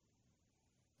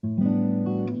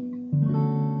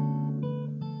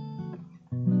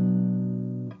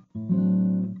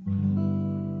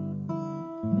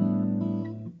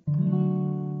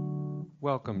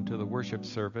welcome to the worship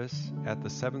service at the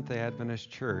Seventh-day Adventist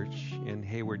Church in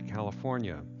Hayward,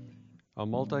 California, a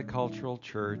multicultural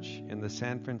church in the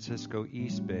San Francisco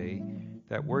East Bay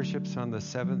that worships on the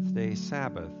seventh-day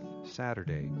Sabbath,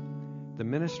 Saturday. The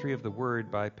ministry of the Word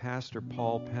by Pastor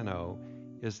Paul Penno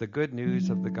is the good news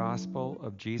of the gospel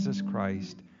of Jesus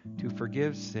Christ to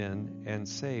forgive sin and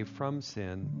save from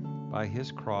sin by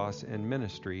his cross and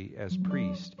ministry as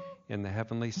priest in the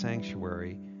heavenly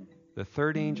sanctuary, the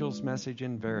third angel's message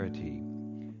in verity.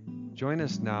 Join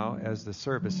us now as the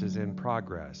service is in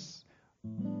progress.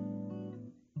 Do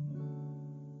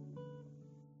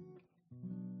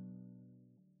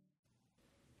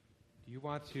you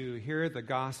want to hear the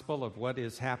gospel of what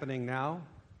is happening now?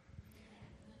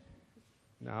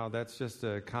 Now, that's just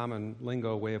a common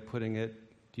lingo way of putting it.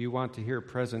 Do you want to hear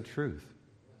present truth?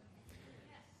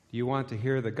 Do you want to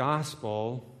hear the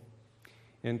gospel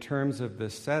in terms of the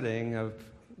setting of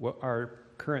what our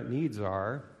current needs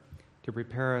are to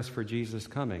prepare us for Jesus'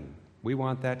 coming? We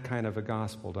want that kind of a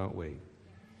gospel, don't we?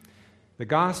 The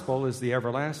gospel is the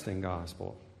everlasting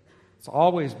gospel. It's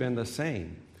always been the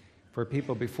same for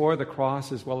people before the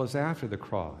cross as well as after the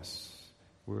cross.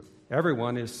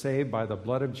 Everyone is saved by the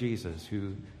blood of Jesus,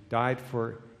 who died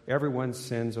for everyone's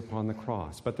sins upon the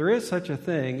cross. But there is such a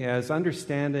thing as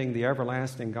understanding the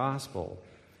everlasting gospel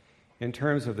in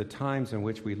terms of the times in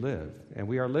which we live. And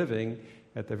we are living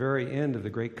at the very end of the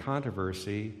great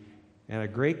controversy, and a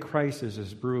great crisis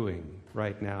is brewing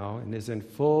right now and is in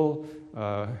full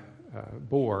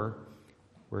bore,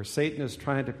 where Satan is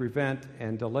trying to prevent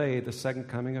and delay the second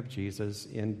coming of Jesus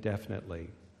indefinitely.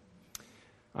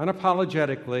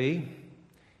 Unapologetically,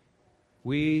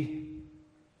 we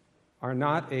are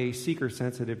not a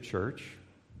seeker-sensitive church.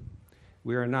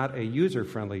 We are not a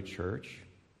user-friendly church.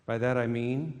 By that I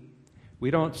mean,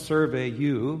 we don't survey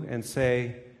you and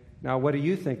say, now what do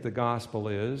you think the gospel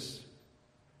is,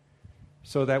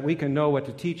 so that we can know what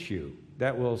to teach you.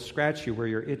 That will scratch you where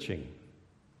you're itching.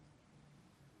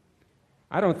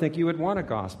 I don't think you would want a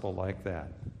gospel like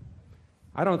that.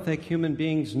 I don't think human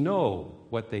beings know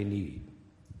what they need.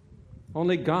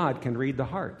 Only God can read the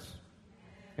hearts.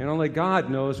 And only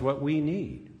God knows what we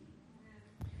need.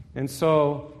 And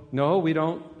so, no, we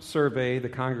don't survey the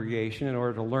congregation in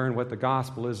order to learn what the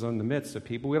gospel is in the midst of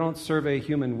people. We don't survey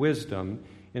human wisdom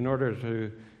in order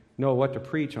to know what to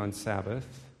preach on Sabbath.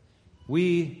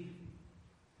 We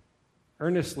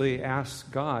earnestly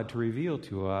ask God to reveal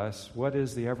to us what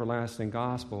is the everlasting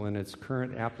gospel in its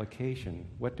current application.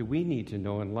 What do we need to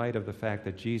know in light of the fact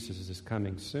that Jesus is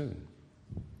coming soon?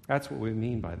 That's what we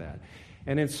mean by that.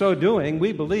 And in so doing,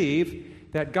 we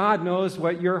believe that God knows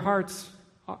what your hearts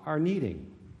are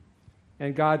needing.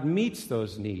 And God meets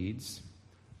those needs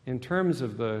in terms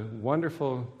of the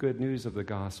wonderful good news of the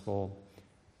gospel,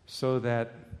 so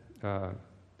that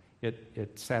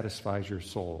it satisfies your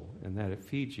soul and that it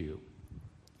feeds you.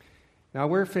 Now,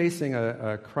 we're facing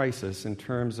a crisis in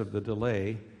terms of the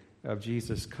delay of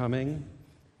Jesus' coming,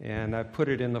 and I've put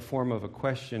it in the form of a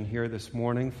question here this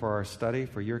morning for our study,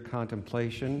 for your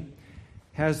contemplation.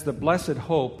 Has the blessed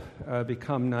hope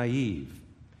become naive?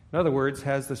 In other words,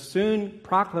 has the soon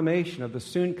proclamation of the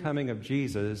soon coming of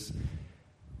Jesus,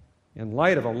 in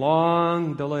light of a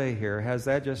long delay here, has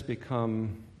that just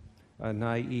become a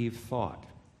naive thought?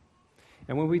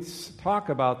 And when we talk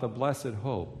about the blessed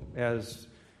hope, as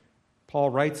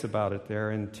Paul writes about it there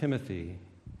in Timothy,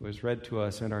 was read to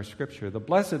us in our scripture, the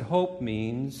blessed hope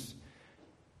means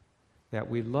that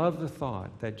we love the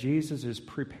thought that Jesus is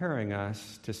preparing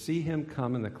us to see him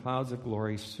come in the clouds of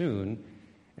glory soon,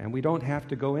 and we don't have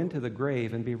to go into the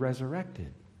grave and be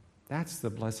resurrected. That's the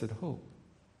blessed hope.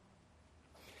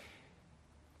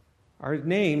 Our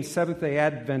name, Seventh-day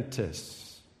Adventists.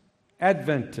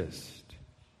 Adventist.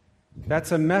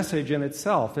 That's a message in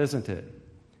itself, isn't it?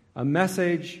 A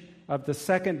message of the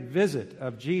second visit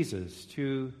of Jesus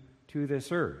to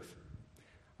this earth.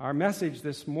 Our message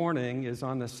this morning is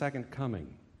on the second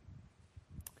coming,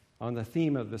 on the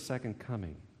theme of the second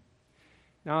coming.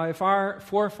 Now, if our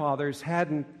forefathers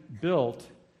hadn't built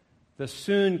the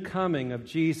soon coming of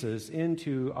Jesus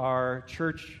into our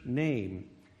church name,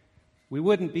 we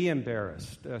wouldn't be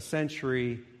embarrassed a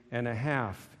century and a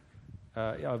half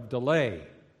of delay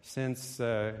since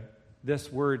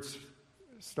this word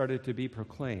started to be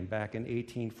proclaimed back in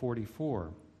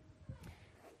 1844.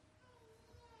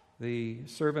 The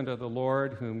servant of the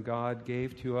Lord, whom God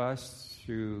gave to us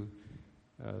through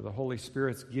the Holy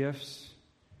Spirit's gifts,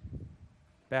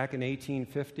 back in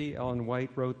 1850, Ellen White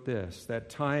wrote this, that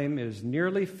time is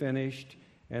nearly finished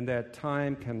and that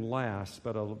time can last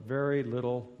but a very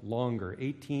little longer.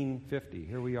 1850,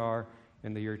 here we are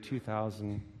in the year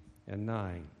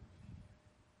 2009.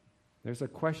 There's a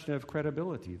question of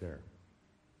credibility there.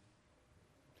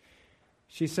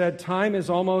 She said, time is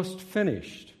almost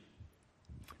finished.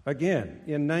 Again,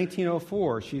 in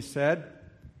 1904, she said,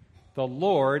 the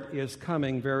Lord is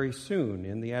coming very soon,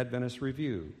 in the Adventist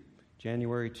Review,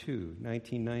 January 2,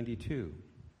 1992.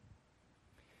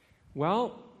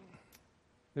 Well,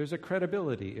 there's a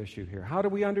credibility issue here. How do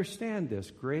we understand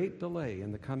this great delay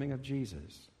in the coming of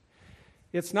Jesus?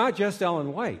 It's not just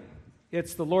Ellen White.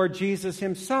 It's the Lord Jesus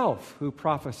himself who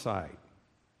prophesied.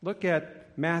 Look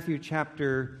at Matthew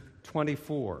chapter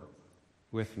 24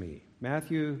 with me.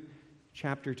 Matthew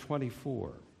chapter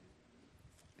 24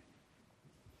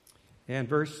 and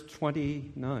verse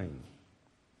 29.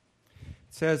 It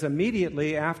says,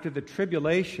 immediately after the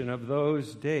tribulation of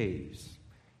those days,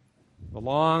 the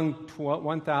long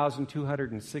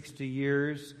 1,260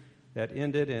 years that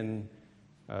ended in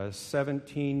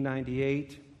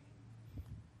 1798,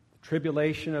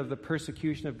 tribulation of the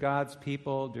persecution of God's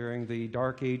people during the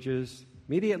Dark Ages.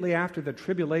 Immediately after the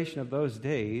tribulation of those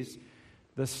days,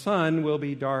 the sun will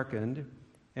be darkened,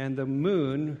 and the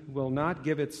moon will not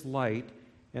give its light,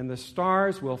 and the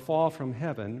stars will fall from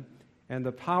heaven, and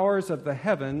the powers of the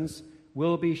heavens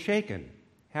will be shaken.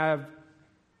 Have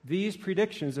these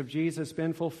predictions of Jesus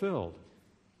been fulfilled?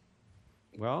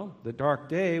 Well, the dark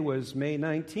day was May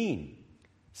 19,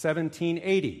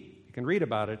 1780. You can read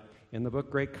about it in the book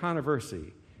Great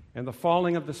Controversy. And the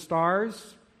falling of the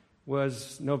stars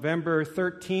was November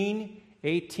 13,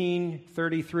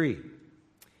 1833.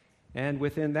 And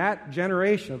within that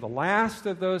generation, of the last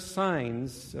of those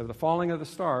signs of the falling of the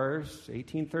stars,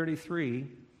 1833,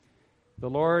 the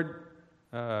Lord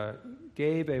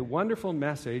gave a wonderful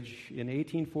message in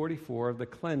 1844 of the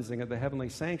cleansing of the heavenly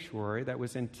sanctuary that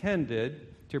was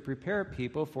intended to prepare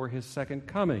people for his second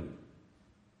coming.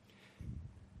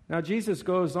 Now, Jesus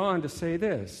goes on to say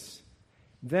this,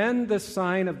 then the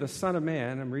sign of the Son of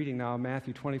Man, I'm reading now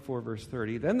Matthew 24, verse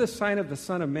 30, then the sign of the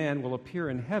Son of Man will appear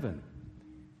in heaven.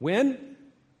 When?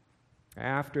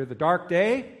 After the dark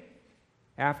day,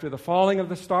 after the falling of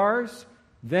the stars,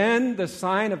 then the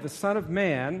sign of the Son of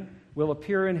Man will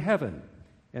appear in heaven.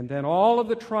 And then all of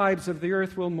the tribes of the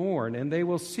earth will mourn, and they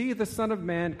will see the Son of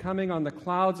Man coming on the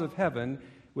clouds of heaven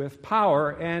with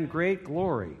power and great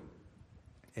glory.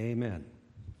 Amen.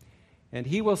 And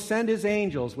he will send his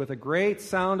angels with a great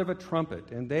sound of a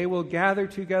trumpet, and they will gather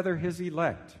together his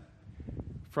elect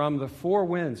from the four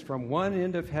winds, from one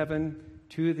end of heaven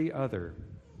to the other.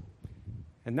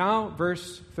 And now,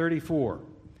 verse 34.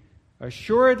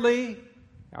 Assuredly,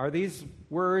 are these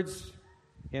words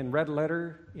in red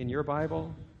letter in your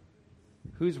Bible?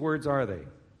 Whose words are they?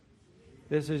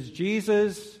 This is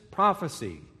Jesus'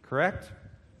 prophecy, correct?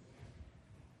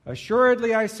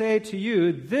 Assuredly, I say to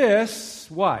you,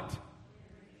 this, what?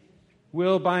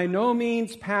 Will by no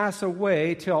means pass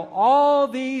away till all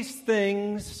these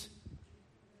things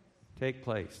take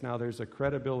place. Now, there's a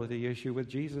credibility issue with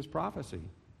Jesus' prophecy.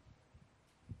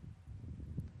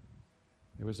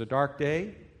 There was a dark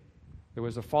day. There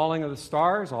was a falling of the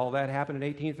stars. All that happened in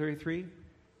 1833.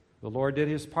 The Lord did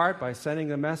his part by sending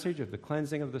the message of the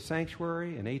cleansing of the sanctuary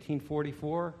in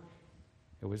 1844.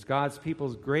 It was God's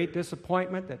people's great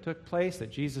disappointment that took place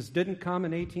that Jesus didn't come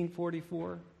in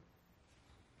 1844.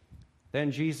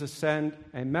 Then Jesus sent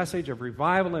a message of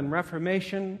revival and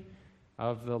reformation,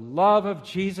 of the love of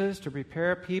Jesus to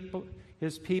prepare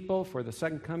his people for the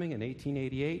second coming in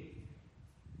 1888.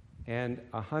 And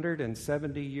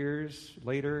 170 years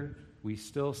later, we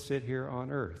still sit here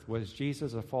on earth. Was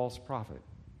Jesus a false prophet?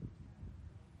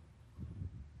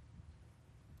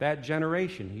 That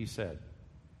generation, he said,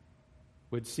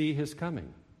 would see his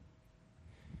coming.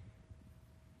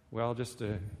 Well, just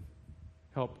to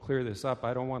help clear this up,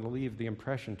 I don't want to leave the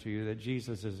impression to you that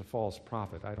Jesus is a false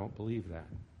prophet. I don't believe that.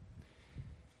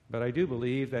 But I do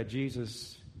believe that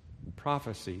Jesus'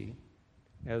 prophecy,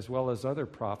 as well as other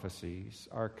prophecies,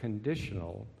 are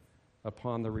conditional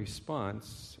upon the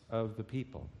response of the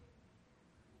people.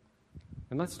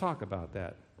 And let's talk about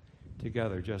that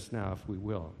together just now, if we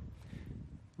will.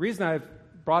 The reason I've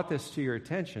brought this to your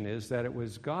attention is that it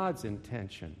was God's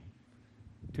intention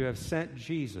to have sent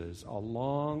Jesus a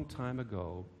long time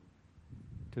ago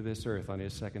to this earth on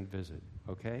his second visit,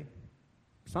 okay?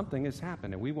 Something has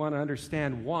happened, and we want to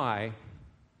understand why,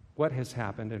 what has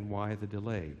happened, and why the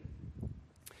delay.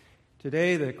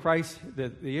 Today,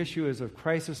 the issue is of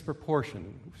crisis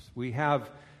proportions. We have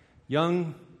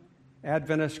young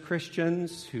Adventist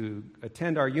Christians who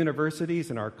attend our universities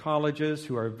and our colleges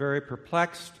who are very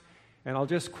perplexed, and I'll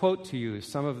just quote to you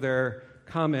some of their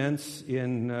comments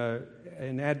in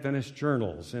Adventist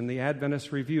journals. In the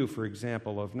Adventist Review, for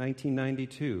example, of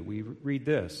 1992, we read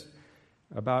this.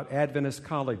 about Adventist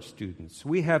college students.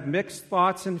 We have mixed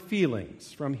thoughts and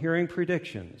feelings from hearing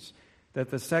predictions that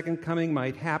the second coming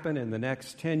might happen in the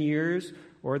next 10 years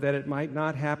or that it might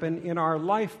not happen in our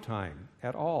lifetime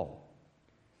at all.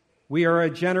 We are a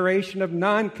generation of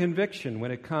non-conviction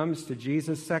when it comes to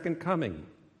Jesus' second coming.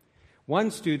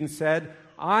 One student said,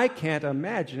 "I can't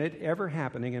imagine it ever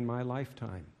happening in my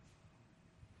lifetime."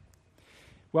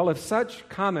 Well, if such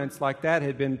comments like that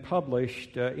had been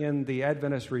published in the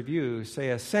Adventist Review, say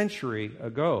a century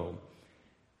ago,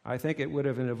 I think it would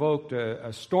have evoked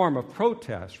a storm of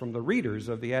protest from the readers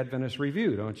of the Adventist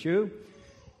Review, don't you?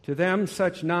 To them,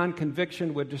 such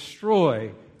non-conviction would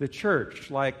destroy the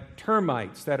church like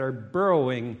termites that are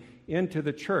burrowing into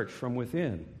the church from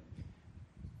within.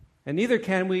 And neither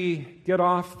can we get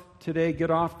off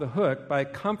the hook by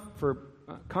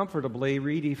comfortably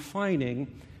redefining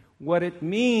what it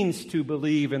means to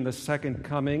believe in the second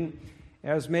coming,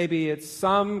 as maybe it's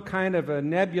some kind of a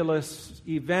nebulous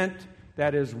event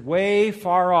that is way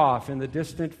far off in the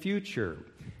distant future.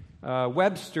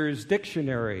 Webster's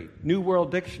dictionary, New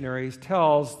World Dictionaries,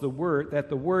 tells that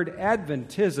the word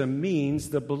Adventism means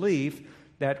the belief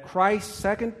that Christ's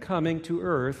second coming to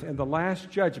earth and the last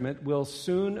judgment will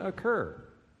soon occur.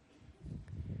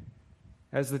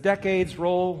 As the decades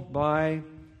roll by,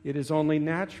 it is only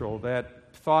natural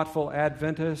that thoughtful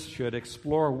Adventists should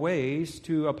explore ways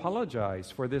to apologize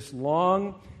for this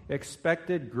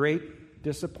long-expected great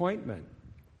disappointment.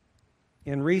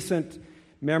 In recent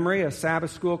memory, a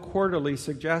Sabbath School Quarterly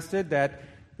suggested that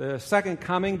the second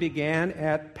coming began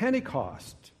at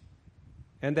Pentecost,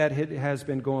 and that it has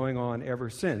been going on ever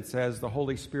since as the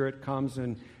Holy Spirit comes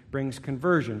and brings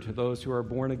conversion to those who are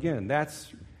born again.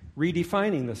 That's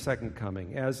redefining the second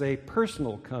coming as a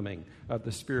personal coming of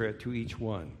the Spirit to each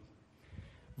one.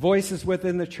 Voices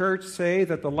within the church say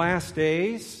that the last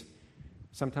days,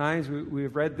 sometimes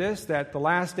we've read this, that the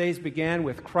last days began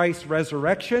with Christ's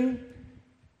resurrection,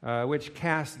 which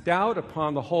cast doubt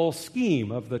upon the whole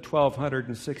scheme of the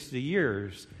 1260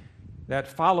 years that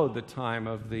followed the time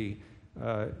of the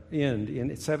end in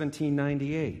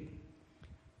 1798.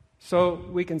 So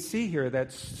we can see here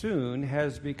that soon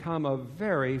has become a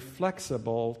very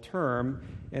flexible term,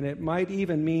 and it might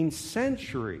even mean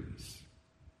centuries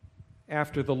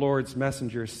after the Lord's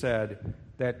messenger said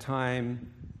that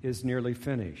time is nearly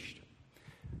finished.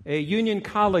 A Union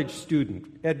College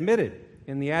student admitted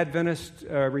in the Adventist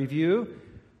Review,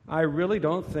 "I really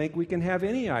don't think we can have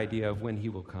any idea of when he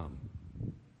will come."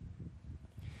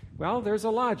 Well, there's a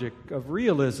logic of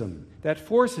realism that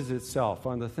forces itself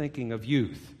on the thinking of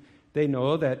youth. They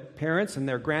know that parents and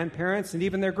their grandparents and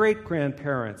even their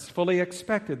great-grandparents fully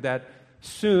expected that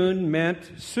soon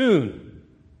meant soon,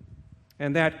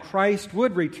 and that Christ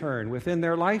would return within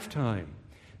their lifetime.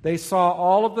 They saw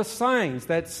all of the signs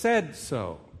that said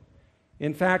so.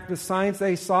 In fact, the signs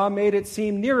they saw made it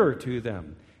seem nearer to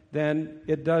them than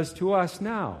it does to us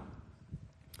now.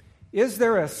 Is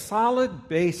there a solid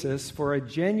basis for a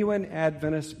genuine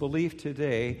Adventist belief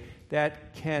today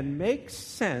that can make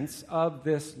sense of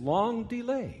this long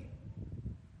delay?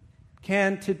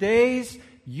 Can today's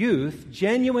youth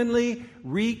genuinely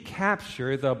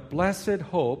recapture the blessed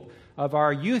hope of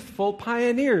our youthful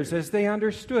pioneers as they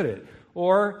understood it?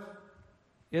 Or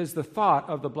is the thought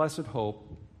of the blessed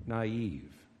hope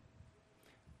naive?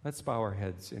 Let's bow our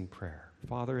heads in prayer.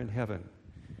 Father in heaven,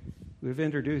 we've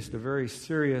introduced a very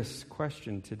serious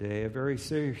question today, a very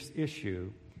serious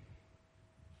issue,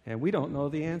 and we don't know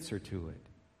the answer to it.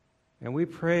 And we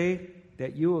pray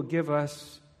that you will give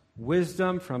us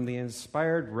wisdom from the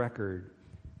inspired record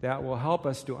that will help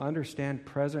us to understand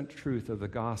present truth of the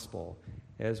gospel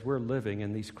as we're living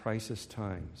in these crisis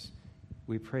times.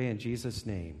 We pray in Jesus'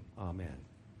 name. Amen.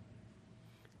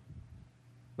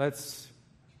 Let's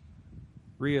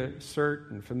reassert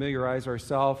and familiarize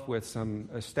ourselves with some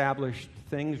established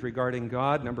things regarding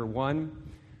God. Number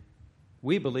one,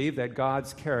 we believe that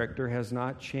God's character has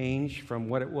not changed from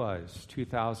what it was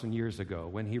 2,000 years ago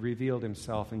when he revealed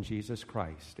himself in Jesus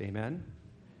Christ. Amen?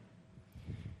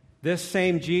 This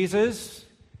same Jesus,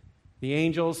 the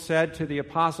angels said to the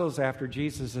apostles after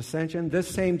Jesus' ascension, this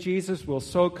same Jesus will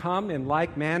so come in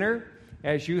like manner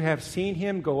as you have seen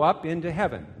him go up into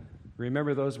heaven.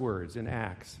 Remember those words in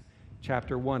Acts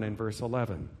chapter 1 and verse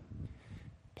 11.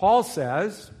 Paul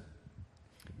says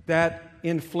that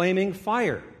in flaming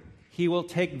fire he will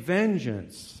take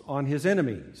vengeance on his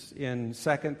enemies in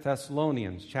 2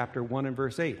 Thessalonians chapter 1 and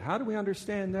verse 8. How do we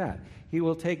understand that? He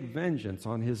will take vengeance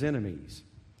on his enemies.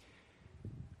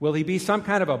 Will he be some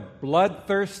kind of a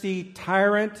bloodthirsty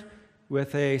tyrant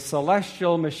with a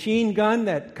celestial machine gun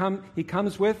that he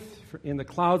comes with in the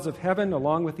clouds of heaven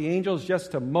along with the angels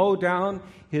just to mow down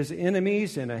his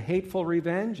enemies in a hateful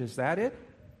revenge. Is that it?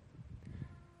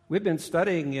 We've been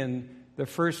studying in the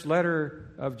first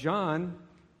letter of John,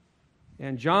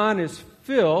 and John is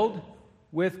filled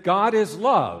with God is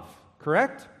love,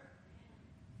 correct?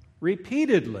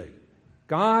 Repeatedly,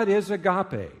 God is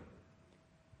agape.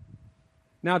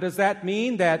 Now, does that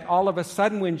mean that all of a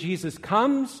sudden when Jesus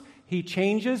comes, he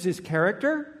changes his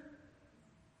character?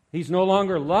 He's no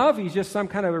longer love. He's just some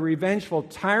kind of a revengeful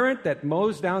tyrant that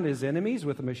mows down his enemies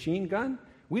with a machine gun?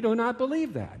 We do not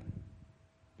believe that,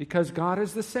 because God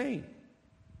is the same.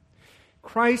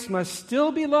 Christ must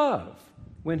still be love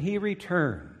when he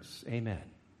returns. Amen.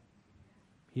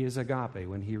 He is agape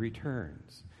when he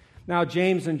returns. Now,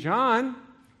 James and John,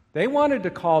 they wanted to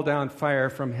call down fire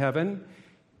from heaven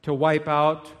to wipe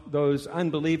out those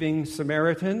unbelieving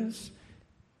Samaritans.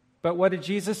 But what did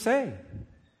Jesus say?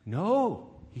 No,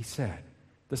 he said.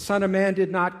 The Son of Man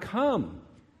did not come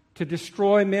to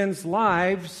destroy men's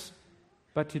lives,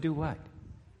 but to do what?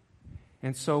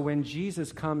 And so when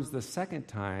Jesus comes the second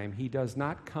time, he does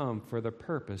not come for the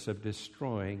purpose of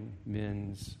destroying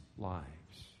men's lives.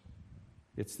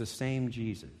 It's the same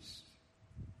Jesus.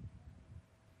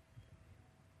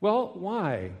 Well,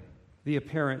 why the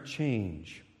apparent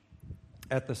change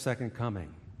at the second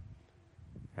coming?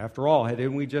 After all,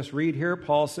 didn't we just read here?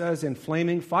 Paul says in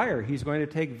flaming fire, he's going to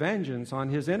take vengeance on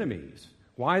his enemies.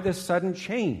 Why this sudden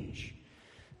change?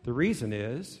 The reason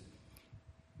is,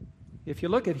 if you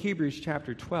look at Hebrews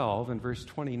chapter 12 and verse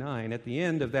 29, at the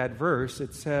end of that verse,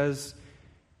 it says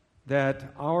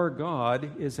that our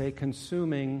God is a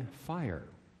consuming fire.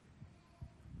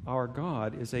 Our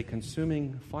God is a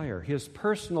consuming fire. His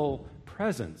personal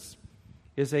presence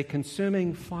is a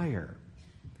consuming fire.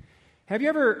 Have you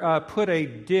ever put a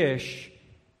dish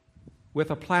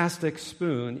with a plastic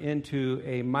spoon into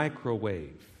a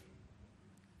microwave?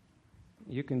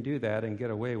 You can do that and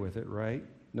get away with it, right?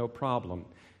 No problem.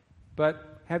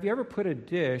 But have you ever put a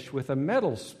dish with a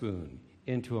metal spoon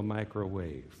into a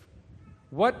microwave?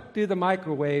 What do the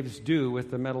microwaves do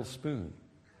with the metal spoon?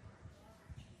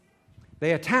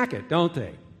 They attack it, don't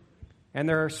they? And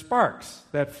there are sparks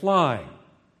that fly.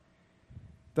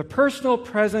 The personal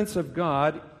presence of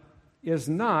God is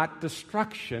not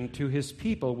destruction to his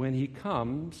people when he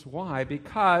comes. Why?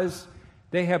 Because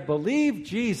they have believed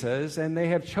Jesus and they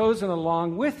have chosen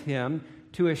along with him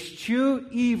to eschew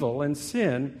evil and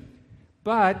sin.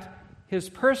 But his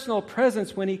personal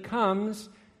presence when he comes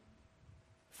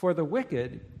for the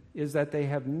wicked is that they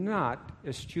have not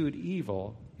eschewed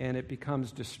evil, and it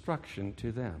becomes destruction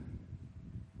to them.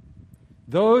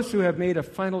 Those who have made a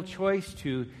final choice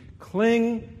to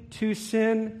cling to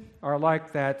sin are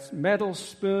like that metal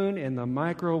spoon in the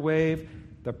microwave.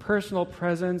 The personal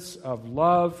presence of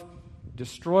love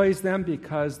destroys them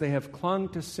because they have clung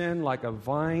to sin like a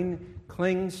vine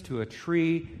clings to a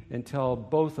tree until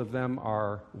both of them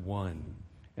are one.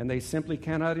 And they simply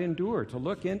cannot endure to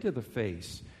look into the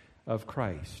face of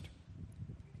Christ.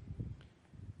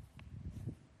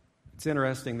 It's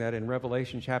interesting that in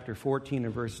Revelation chapter 14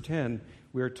 and verse 10,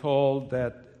 we're told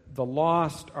that the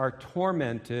lost are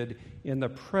tormented in the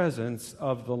presence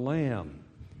of the Lamb.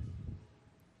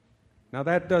 Now,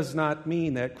 that does not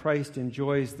mean that Christ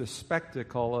enjoys the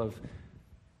spectacle of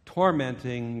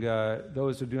tormenting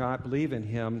those who do not believe in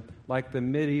him like the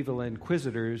medieval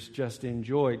inquisitors just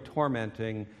enjoyed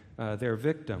tormenting their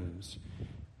victims.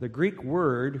 The Greek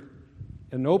word,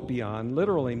 enopion,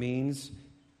 literally means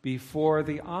before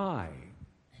the eye.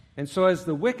 And so as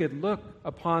the wicked look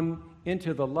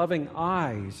into the loving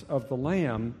eyes of the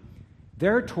Lamb,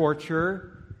 their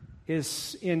torture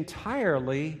is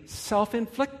entirely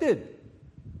self-inflicted.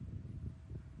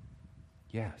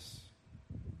 Yes.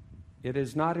 It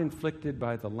is not inflicted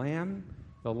by the Lamb.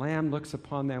 The Lamb looks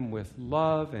upon them with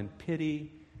love and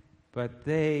pity, but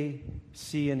they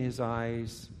see in his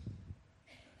eyes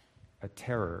a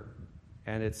terror,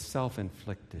 and it's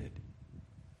self-inflicted.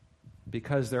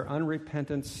 Because their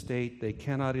unrepentant state, they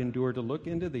cannot endure to look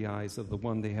into the eyes of the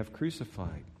one they have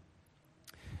crucified.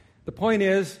 The point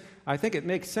is, I think it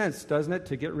makes sense, doesn't it,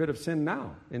 to get rid of sin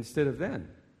now instead of then.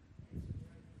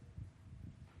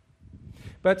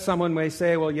 But someone may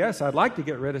say, well, yes, I'd like to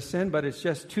get rid of sin, but it's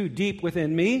just too deep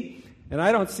within me, and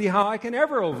I don't see how I can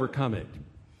ever overcome it.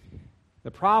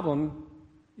 The problem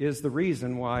is the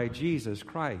reason why Jesus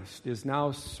Christ is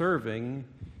now serving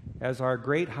as our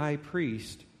great high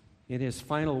priest in his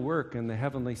final work in the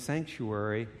heavenly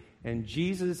sanctuary, and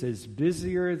Jesus is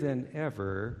busier than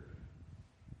ever,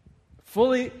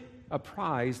 fully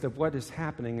apprised of what is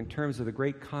happening in terms of the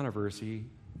great controversy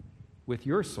with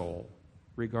your soul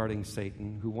regarding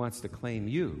Satan who wants to claim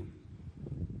you.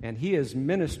 And he is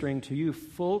ministering to you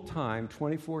full-time,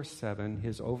 24/7,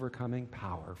 his overcoming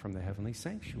power from the heavenly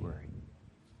sanctuary.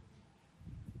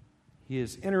 He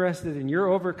is interested in your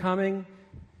overcoming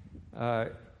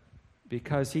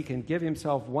because he can give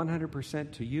himself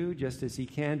 100% to you just as he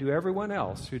can to everyone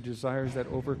else who desires that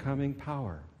overcoming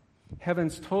power.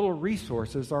 Heaven's total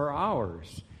resources are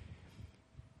ours.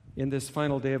 In this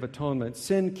final day of atonement,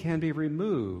 sin can be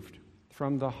removed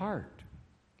from the heart,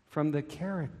 from the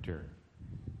character,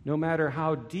 no matter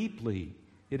how deeply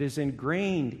it is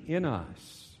ingrained in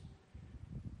us.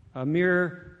 A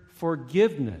mere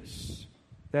forgiveness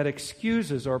that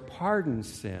excuses or pardons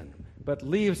sin but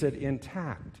leaves it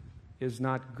intact is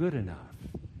not good enough.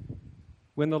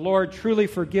 When the Lord truly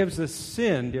forgives a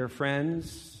sin, dear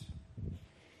friends,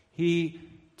 he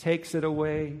takes it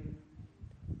away,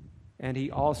 and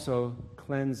he also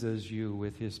cleanses you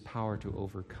with his power to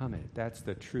overcome it. That's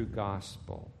the true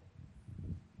gospel.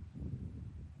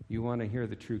 You want to hear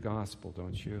the true gospel,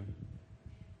 don't you?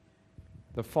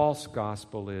 The false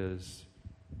gospel is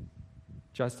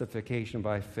justification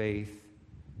by faith,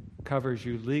 covers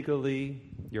you legally,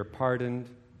 you're pardoned,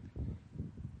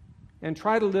 and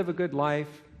try to live a good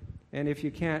life. And if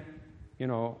you can't,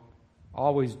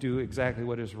 always do exactly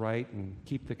what is right and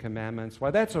keep the commandments,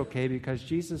 why, that's okay, because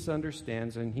Jesus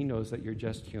understands and he knows that you're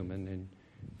just human, and,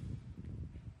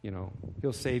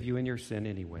 he'll save you in your sin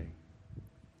anyway.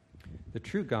 The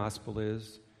true gospel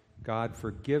is God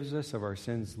forgives us of our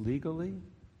sins legally,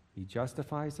 he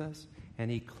justifies us, and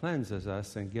he cleanses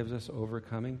us and gives us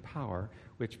overcoming power,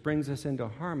 which brings us into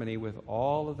harmony with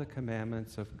all of the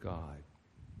commandments of God.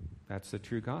 That's the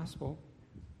true gospel.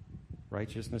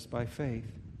 Righteousness by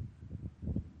faith.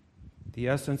 The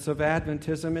essence of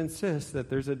Adventism insists that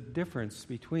there's a difference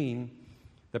between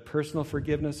the personal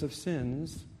forgiveness of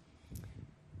sins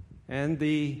and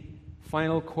the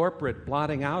final corporate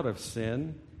blotting out of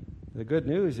sin. The good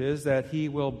news is that he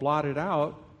will blot it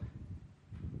out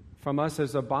from us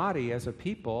as a body, as a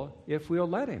people, if we'll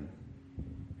let him,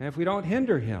 and if we don't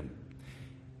hinder him.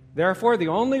 Therefore, the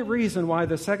only reason why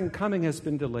the second coming has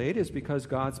been delayed is because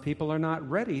God's people are not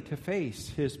ready to face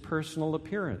his personal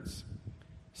appearance.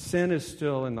 Sin is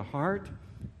still in the heart.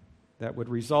 That would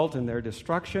result in their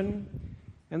destruction.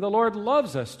 And the Lord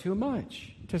loves us too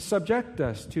much to subject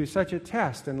us to such a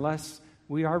test unless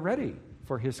we are ready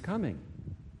for his coming.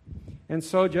 And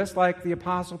so, just like the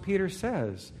Apostle Peter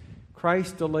says,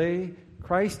 Christ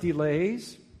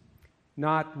delays,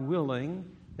 not willing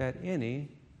that any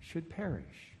should perish.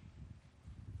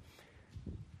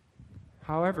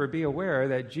 However, be aware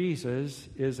that Jesus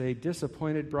is a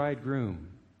disappointed bridegroom.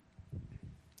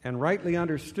 And rightly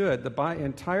understood, the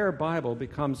entire Bible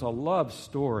becomes a love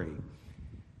story,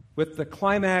 with the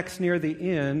climax near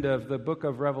the end of the book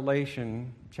of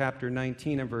Revelation, chapter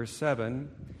 19 and verse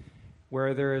 7,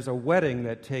 where there is a wedding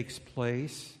that takes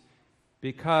place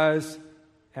because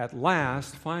at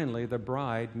last, finally, the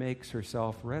bride makes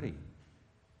herself ready.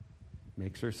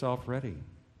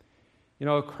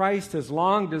 Christ has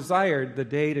long desired the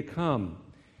day to come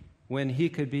when he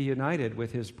could be united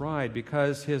with his bride,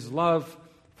 because his love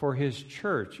for his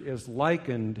church is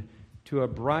likened to a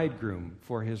bridegroom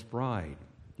for his bride.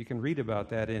 You can read about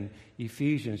that in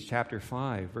Ephesians chapter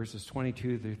 5, verses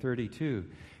 22 through 32.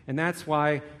 And that's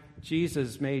why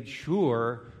Jesus made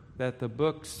sure that the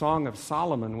book Song of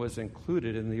Solomon was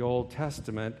included in the Old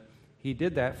Testament. He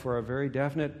did that for a very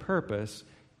definite purpose,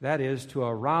 that is, to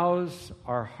arouse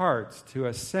our hearts to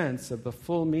a sense of the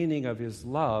full meaning of his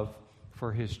love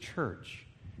for his church.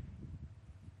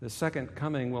 The second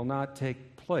coming will not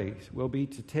take place,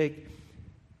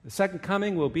 the second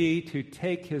coming will be to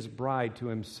take his bride to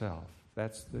himself.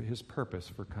 That's his purpose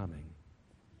for coming.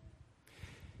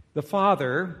 The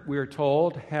Father, we are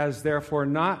told, has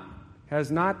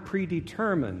not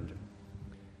predetermined.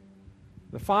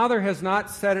 The Father has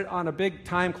not set it on a big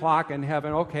time clock in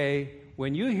heaven. Okay,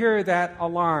 when you hear that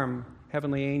alarm,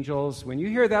 heavenly angels, when you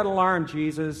hear that alarm,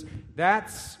 Jesus,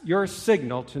 that's your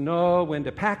signal to know when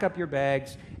to pack up your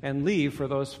bags and leave for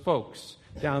those folks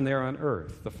down there on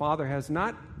earth. The Father has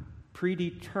not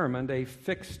predetermined a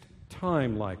fixed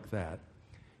time like that,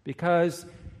 because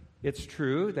it's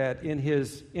true that in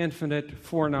his infinite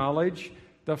foreknowledge,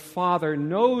 the Father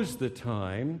knows the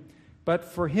time, but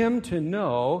for him to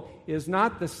know is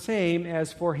not the same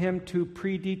as for him to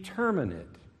predetermine it.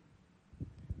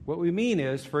 What we mean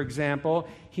is, for example,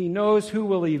 he knows who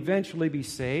will eventually be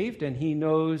saved and he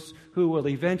knows who will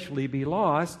eventually be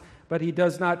lost, but he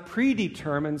does not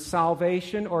predetermine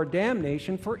salvation or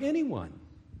damnation for anyone.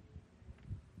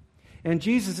 And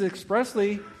Jesus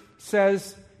expressly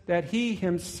says that he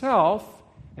himself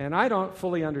And I don't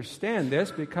fully understand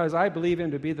this because I believe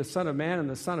him to be the Son of Man and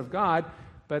the Son of God,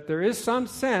 but there is some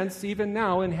sense, even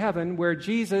now in heaven, where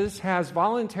Jesus has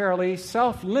voluntarily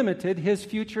self-limited his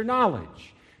future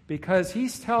knowledge. Because he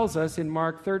tells us in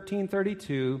Mark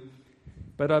 13:32,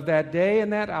 "But of that day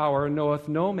and that hour knoweth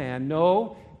no man,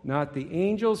 no, not the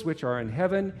angels which are in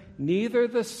heaven, neither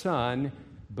the Son,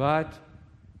 but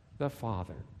the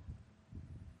Father."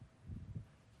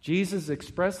 Jesus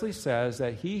expressly says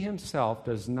that he himself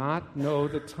does not know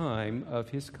the time of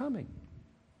his coming.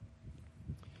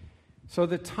 So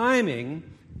the timing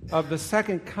of the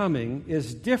second coming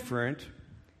is different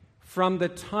from the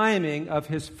timing of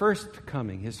his first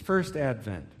coming, his first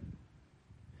advent.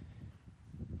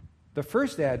 The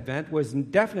first advent was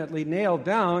definitely nailed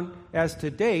down as to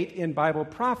date in Bible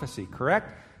prophecy,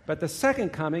 correct? But the second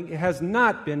coming has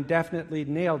not been definitely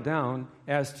nailed down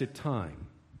as to time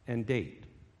and date.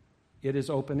 It is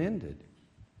open-ended.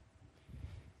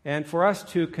 And for us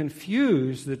to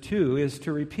confuse the two is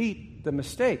to repeat the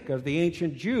mistake of the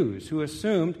ancient Jews who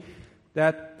assumed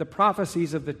that the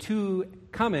prophecies of the two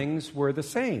comings were the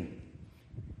same.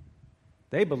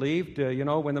 They believed,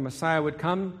 when the Messiah would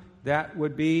come, that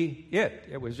would be it.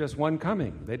 It was just one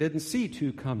coming. They didn't see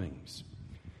two comings.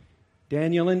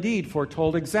 Daniel indeed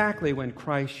foretold exactly when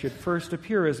Christ should first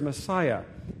appear as Messiah.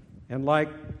 And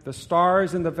like the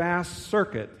stars in the vast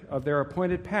circuit of their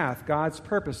appointed path, God's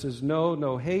purposes know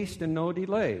no haste and no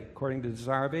delay, according to the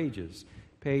Desire of Ages,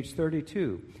 page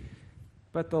 32.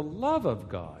 But the love of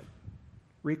God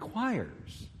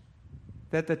requires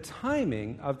that the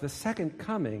timing of the second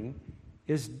coming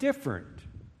is different.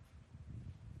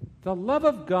 The love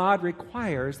of God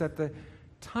requires that the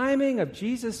timing of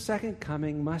Jesus' second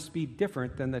coming must be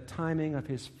different than the timing of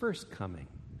his first coming.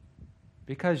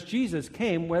 Because Jesus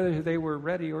came whether they were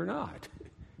ready or not.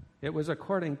 It was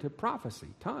according to prophecy,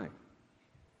 time.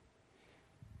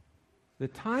 The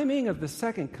timing of the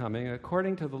second coming,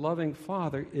 according to the loving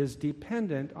Father, is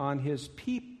dependent on his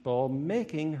people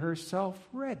making herself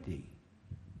ready.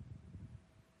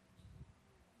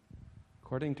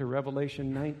 According to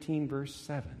Revelation 19, verse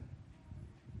 7.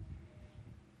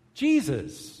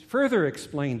 Jesus further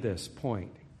explained this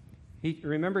point.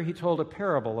 Remember, he told a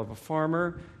parable of a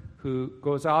farmer who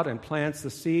goes out and plants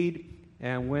the seed,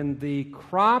 and when the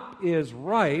crop is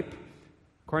ripe,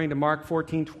 according to Mark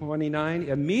 14:29,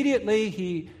 immediately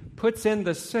he puts in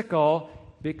the sickle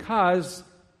because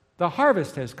the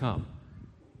harvest has come.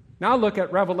 Now look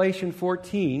at Revelation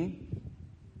 14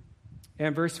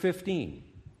 and verse 15.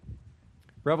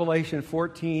 Revelation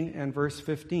 14 and verse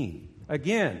 15.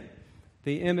 Again,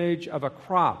 the image of a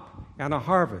crop and a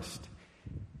harvest.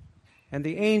 And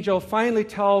the angel finally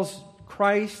tells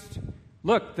Christ,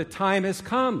 "Look, the time has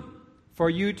come for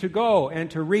you to go and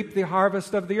to reap the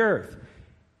harvest of the earth."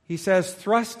 He says,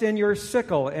 "Thrust in your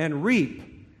sickle and reap,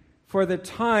 for the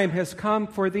time has come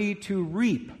for thee to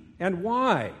reap." And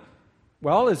why?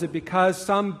 Well, is it because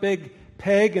some big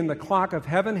peg in the clock of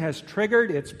heaven has triggered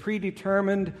its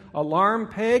predetermined alarm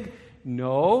peg?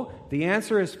 No. The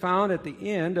answer is found at the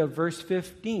end of verse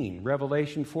 15,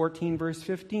 Revelation 14, verse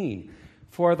 15.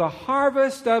 "For the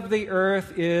harvest of the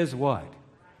earth is" what?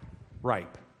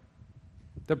 Ripe.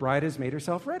 The bride has made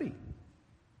herself ready.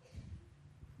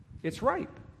 It's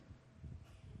ripe.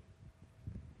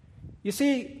 You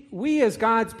see, we as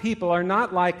God's people are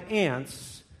not like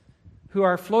ants who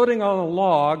are floating on a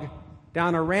log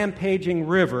down a rampaging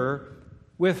river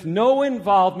with no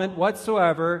involvement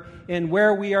whatsoever in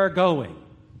where we are going.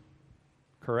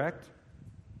 Correct?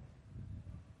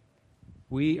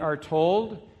 We are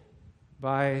told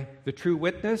by the true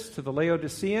witness to the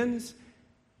Laodiceans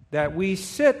that we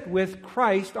sit with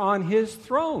Christ on his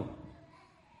throne,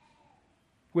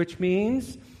 which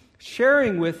means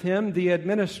sharing with him the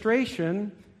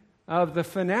administration of the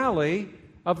finale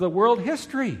of the world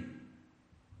history.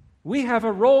 We have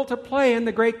a role to play in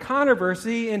the great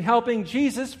controversy in helping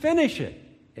Jesus finish it.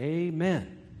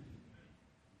 Amen.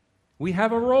 We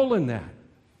have a role in that.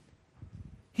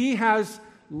 He has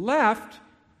left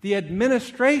the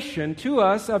administration to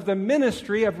us of the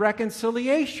ministry of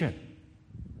reconciliation,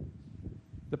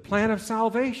 the plan of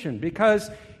salvation, because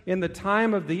in the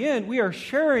time of the end, we are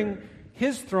sharing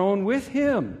his throne with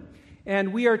him,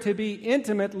 and we are to be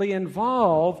intimately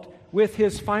involved with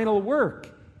his final work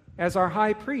as our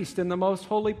high priest in the most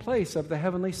holy place of the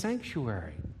heavenly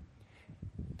sanctuary.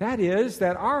 That is,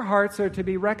 that our hearts are to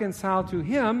be reconciled to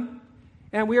him,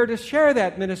 and we are to share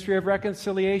that ministry of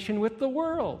reconciliation with the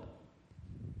world.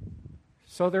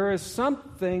 So there is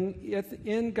something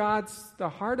in the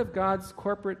heart of God's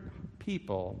corporate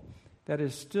people that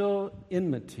is still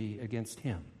enmity against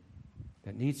him,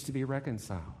 that needs to be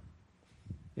reconciled.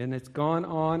 And it's gone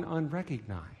on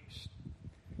unrecognized.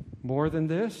 More than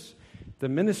this, the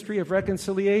ministry of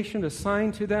reconciliation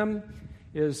assigned to them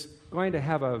is going to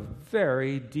have a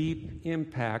very deep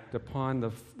impact upon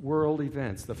the world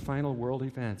events, the final world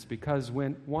events, because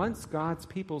once God's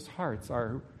people's hearts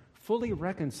are fully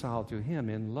reconciled to Him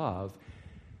in love,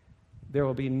 there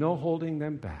will be no holding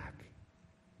them back.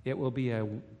 It will be a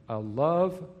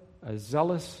love, a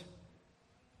zealous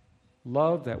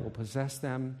love that will possess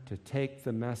them to take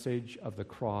the message of the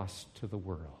cross to the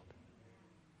world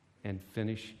and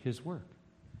finish His work.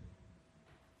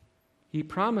 He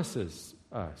promises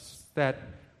us that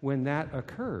when that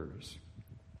occurs,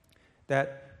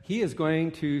 that He is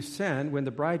going to send, when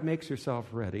the bride makes herself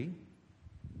ready,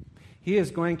 He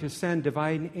is going to send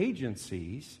divine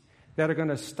agencies that are going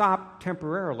to stop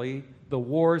temporarily the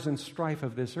wars and strife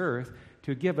of this earth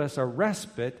to give us a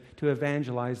respite to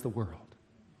evangelize the world.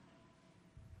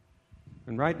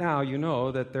 And right now, you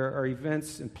know that there are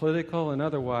events, political and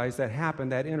otherwise, that happen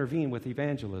that intervene with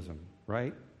evangelism,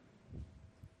 right?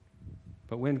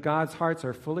 But when God's hearts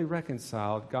are fully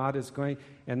reconciled, God is going,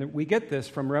 and we get this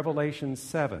from Revelation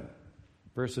 7,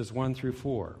 verses 1 through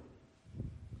 4.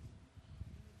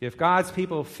 If God's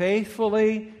people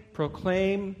faithfully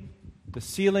proclaim the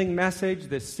sealing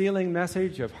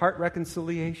message of heart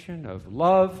reconciliation, of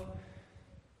love,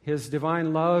 His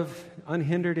divine love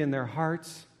unhindered in their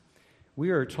hearts, we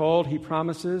are told, He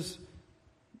promises,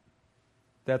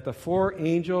 that the 4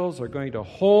 angels are going to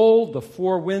hold the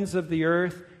 4 winds of the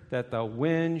earth, that the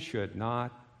wind should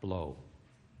not blow.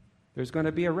 There's going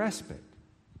to be a respite,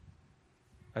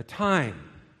 a time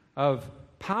of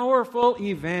powerful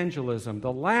evangelism,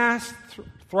 the last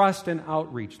thrust and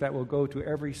outreach that will go to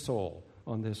every soul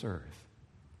on this earth.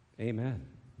 Amen.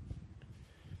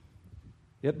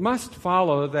 It must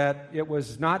follow that it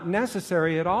was not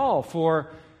necessary at all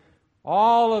for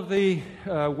all of the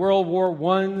World War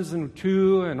I's and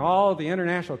II and all of the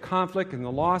international conflict and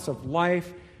the loss of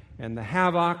life and the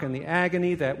havoc and the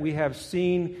agony that we have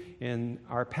seen in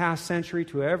our past century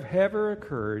to have ever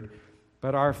occurred,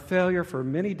 but our failure for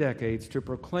many decades to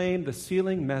proclaim the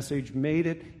sealing message made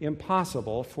it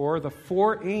impossible for the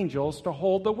 4 angels to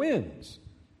hold the winds.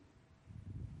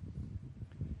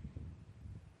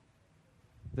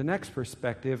 The next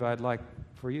perspective I'd like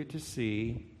for you to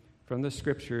see from the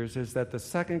Scriptures is that the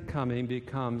second coming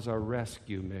becomes a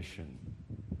rescue mission.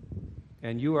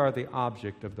 And you are the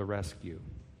object of the rescue.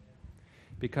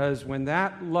 Because when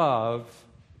that love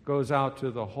goes out to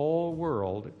the whole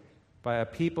world by a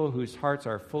people whose hearts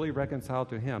are fully reconciled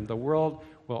to Him, the world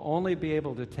will only be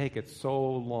able to take it so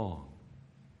long.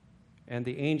 And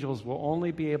the angels will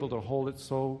only be able to hold it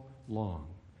so long.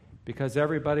 Because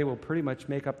everybody will pretty much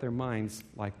make up their minds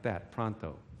like that,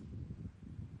 pronto.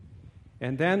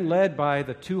 And then, led by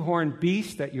the 2-horned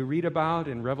beast that you read about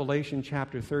in Revelation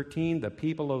chapter 13, the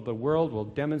people of the world will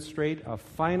demonstrate a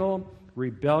final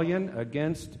rebellion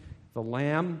against the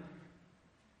Lamb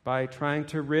by trying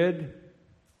to rid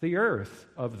the earth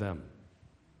of them.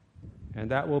 And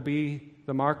that will be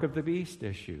the mark of the beast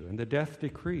issue and the death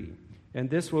decree. And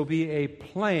this will be a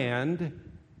planned,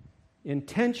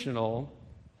 intentional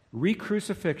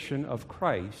re-crucifixion of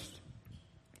Christ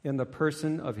in the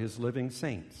person of His living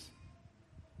saints.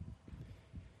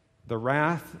 The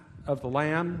wrath of the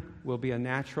Lamb will be a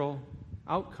natural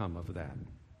outcome of that.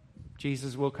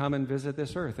 Jesus will come and visit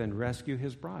this earth and rescue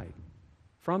His bride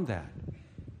from that.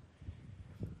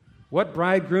 What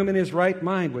bridegroom in his right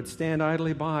mind would stand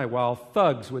idly by while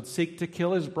thugs would seek to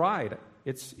kill his bride?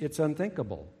 It's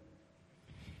unthinkable.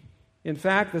 In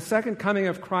fact, the second coming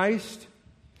of Christ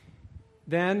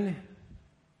then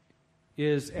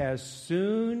is as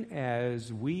soon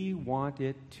as we want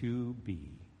it to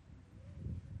be.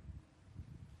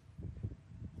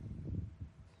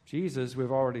 Jesus,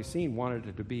 we've already seen, wanted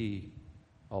it to be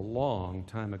a long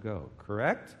time ago,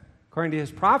 correct? According to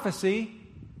His prophecy,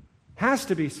 has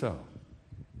to be so.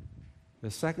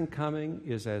 The second coming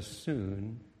is as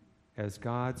soon as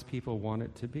God's people want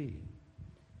it to be.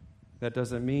 That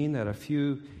doesn't mean that a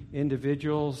few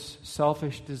individuals'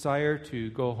 selfish desire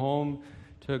to go home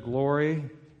to glory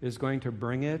is going to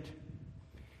bring it.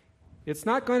 It's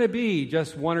not going to be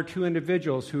just 1 or 2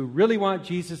 individuals who really want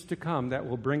Jesus to come that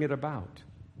will bring it about.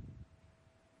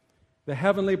 The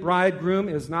heavenly bridegroom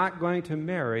is not going to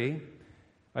marry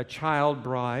a child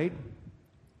bride.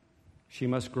 She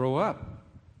must grow up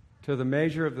to the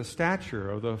measure of the stature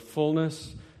of the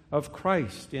fullness of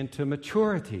Christ, into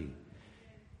maturity.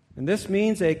 And this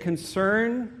means a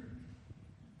concern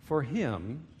for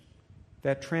Him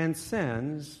that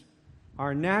transcends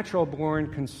our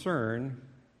natural-born concern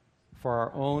for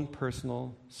our own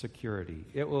personal security.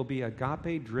 It will be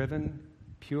agape-driven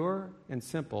pure and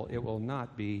simple, it will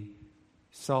not be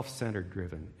self-centered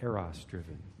driven, eros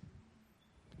driven.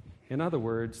 In other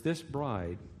words, this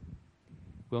bride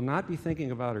will not be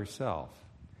thinking about herself.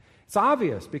 It's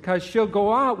obvious because she'll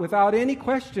go out without any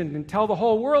question and tell the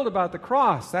whole world about the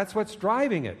cross. That's what's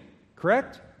driving it,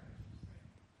 correct?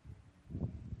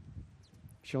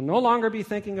 She'll no longer be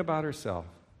thinking about herself.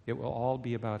 It will all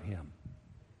be about him,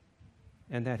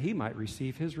 and that he might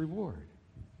receive his reward.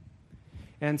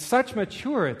 And such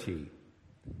maturity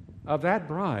of that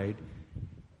bride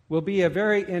will be a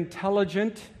very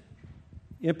intelligent,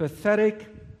 empathetic,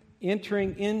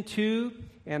 entering into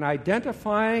and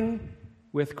identifying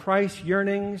with Christ's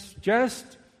yearnings,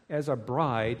 just as a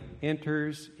bride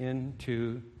enters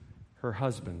into her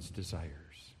husband's desires.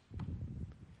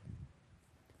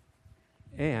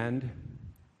 And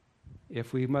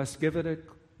if we must give it a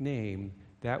name,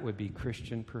 that would be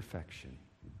Christian perfection.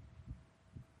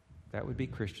 That would be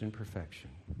Christian perfection.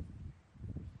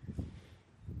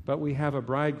 But we have a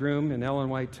bridegroom, and Ellen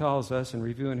White tells us in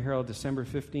Review and Herald, December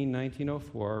 15,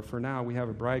 1904, for now we have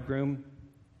a bridegroom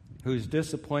whose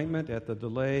disappointment at the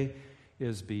delay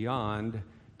is beyond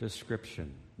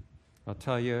description. I'll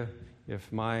tell you,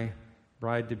 if my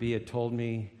bride-to-be had told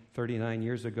me 39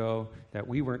 years ago that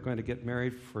we weren't going to get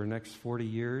married for the next 40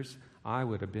 years, I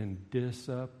would have been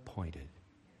disappointed.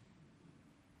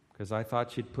 Because I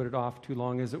thought she'd put it off too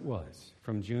long as it was,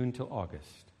 from June till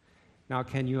August. Now,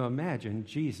 can you imagine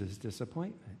Jesus'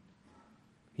 disappointment?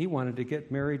 He wanted to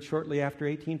get married shortly after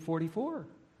 1844.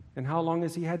 And how long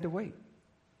has he had to wait?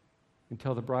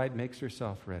 Until the bride makes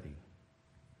herself ready.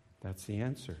 That's the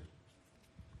answer.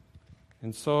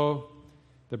 And so,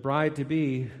 the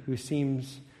bride-to-be, who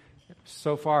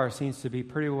so far seems to be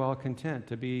pretty well content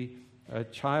to be a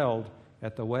child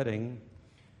at the wedding,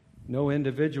 no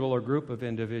individual or group of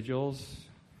individuals,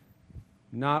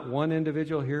 not one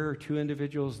individual here or two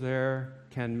individuals there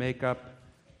can make up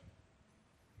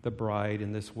the bride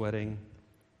in this wedding.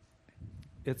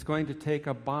 It's going to take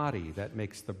a body that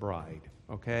makes the bride,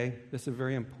 okay? This is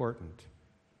very important.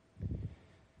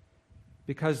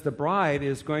 Because the bride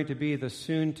is going to be the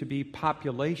soon-to-be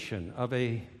population of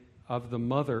the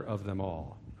mother of them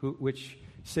all, which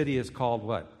city is called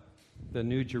what? The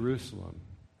New Jerusalem.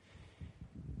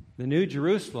 The New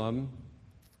Jerusalem,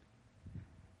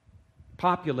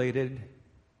 populated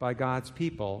by God's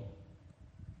people,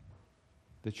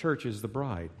 the church is the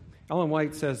bride. Ellen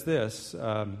White says this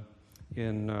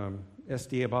in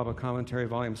SDA Bible Commentary,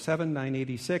 Volume 7,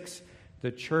 986,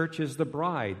 the church is the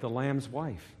bride, the Lamb's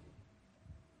wife.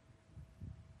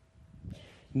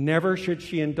 Never should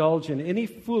she indulge in any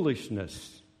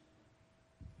foolishness,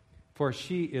 for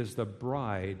she is the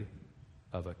bride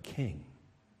of a king.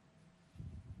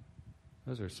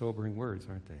 Those are sobering words,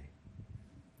 aren't they?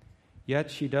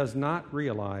 Yet she does not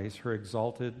realize her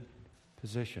exalted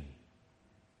position,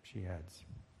 she adds.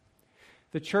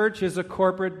 The church is a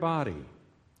corporate body,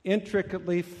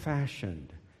 intricately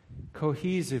fashioned,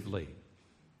 cohesively,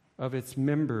 of its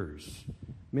members,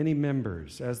 many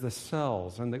members, as the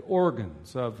cells and the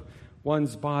organs of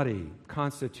one's body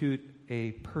constitute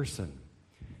a person.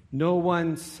 No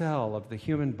one cell of the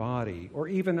human body, or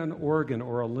even an organ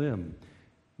or a limb,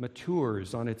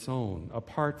 matures on its own,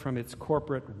 apart from its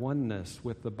corporate oneness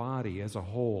with the body as a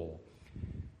whole.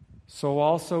 So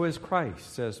also is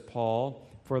Christ, says Paul,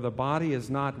 for the body is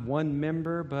not one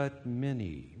member, but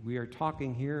many. We are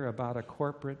talking here about a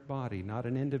corporate body, not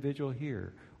an individual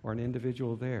here or an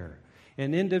individual there.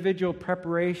 An individual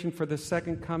preparation for the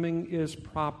second coming is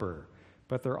proper,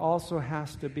 but there also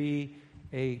has to be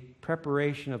a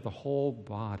preparation of the whole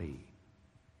body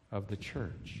of the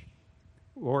church.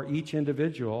 Or each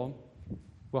individual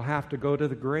will have to go to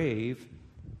the grave,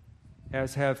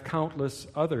 as have countless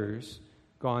others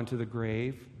gone to the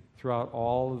grave throughout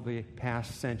all of the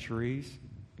past centuries.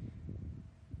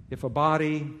 If a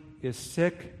body is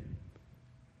sick,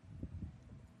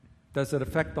 does it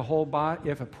affect the whole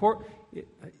body?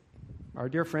 Our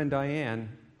dear friend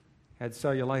Diane had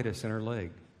cellulitis in her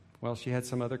leg. Well, she had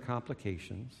some other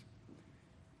complications.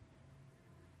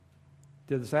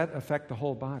 Does that affect the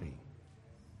whole body?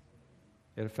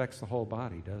 It affects the whole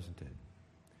body, doesn't it?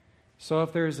 So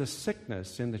if there is a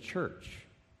sickness in the church,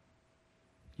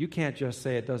 you can't just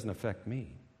say it doesn't affect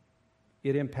me.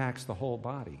 It impacts the whole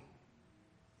body.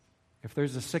 If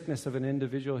there's a sickness of an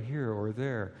individual here or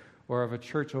there, or of a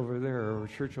church over there or a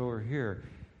church over here,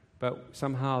 but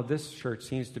somehow this church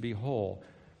seems to be whole,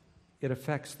 it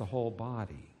affects the whole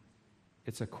body.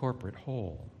 It's a corporate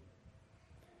whole.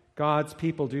 God's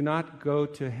people do not go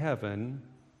to heaven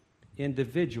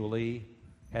individually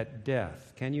at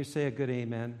death. Can you say a good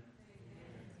amen?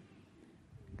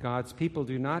 God's people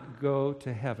do not go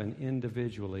to heaven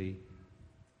individually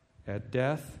at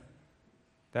death.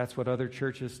 That's what other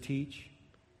churches teach.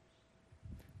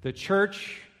 The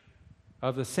church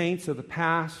of the saints of the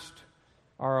past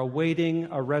are awaiting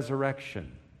a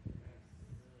resurrection.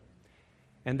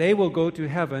 And they will go to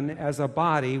heaven as a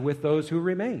body with those who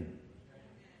remain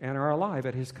and are alive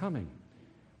at his coming.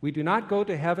 We do not go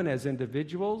to heaven as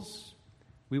individuals.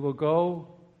 We will go,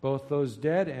 both those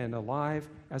dead and alive,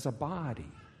 as a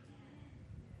body.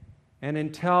 And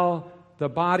until the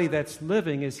body that's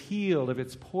living is healed of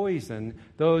its poison,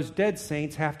 those dead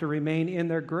saints have to remain in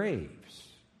their graves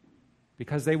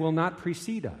because they will not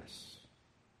precede us.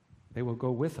 They will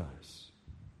go with us.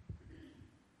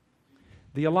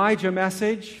 The Elijah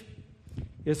message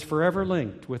is forever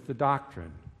linked with the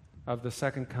doctrine of the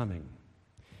second coming.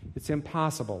 It's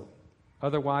impossible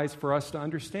otherwise for us to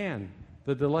understand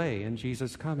the delay in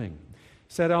Jesus' coming.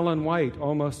 Said Ellen White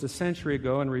almost a century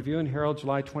ago in Review and Herald,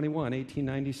 July 21,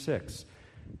 1896,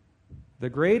 the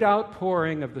great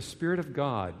outpouring of the Spirit of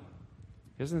God,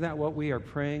 isn't that what we are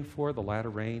praying for, the latter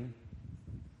rain?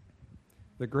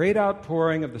 The great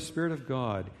outpouring of the Spirit of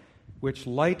God, which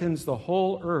lightens the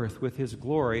whole earth with his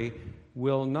glory,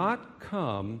 will not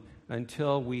come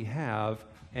until we have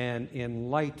an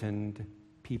enlightened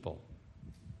people.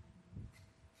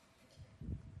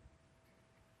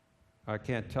 I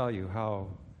can't tell you how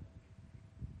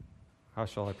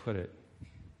shall I put it,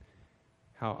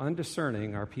 how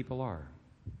undiscerning our people are.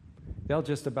 They'll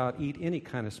just about eat any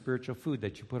kind of spiritual food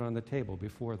that you put on the table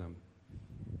before them.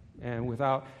 And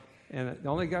the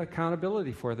only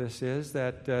accountability for this is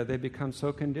that they become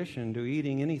so conditioned to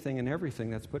eating anything and everything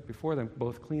that's put before them,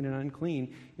 both clean and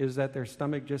unclean, is that their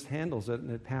stomach just handles it and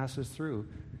it passes through.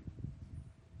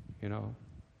 You know.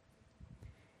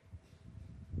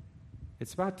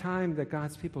 It's about time that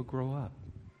God's people grow up,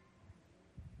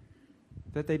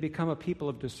 that they become a people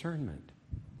of discernment,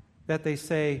 that they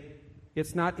say,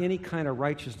 it's not any kind of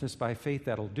righteousness by faith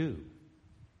that'll do,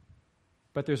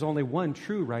 but there's only one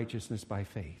true righteousness by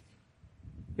faith.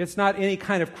 It's not any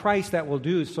kind of Christ that will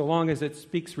do so long as it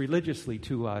speaks religiously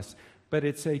to us, but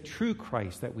it's a true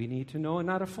Christ that we need to know and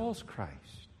not a false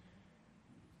Christ.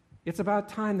 It's about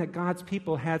time that God's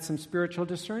people had some spiritual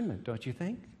discernment, don't you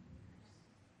think?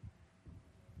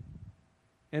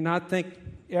 And not think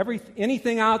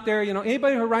anything out there,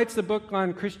 anybody who writes the book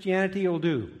on Christianity will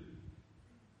do.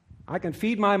 I can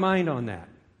feed my mind on that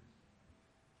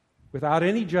without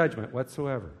any judgment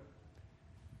whatsoever.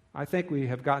 I think we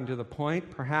have gotten to the point,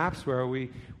 perhaps, where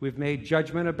we've made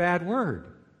judgment a bad word.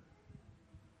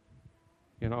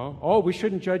 We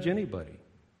shouldn't judge anybody.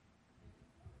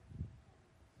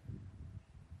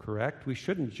 Correct? We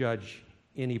shouldn't judge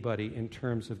anybody in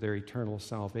terms of their eternal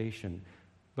salvation.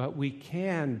 But we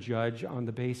can judge on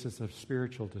the basis of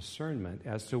spiritual discernment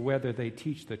as to whether they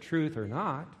teach the truth or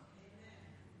not.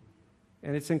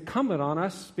 And it's incumbent on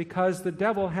us because the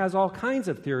devil has all kinds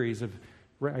of theories of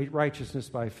righteousness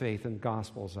by faith and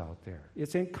gospels out there.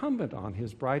 It's incumbent on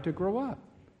his bride to grow up.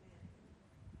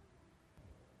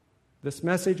 This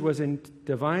message was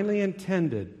divinely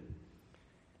intended.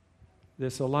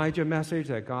 This Elijah message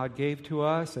that God gave to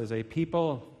us as a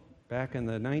people back in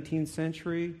the 19th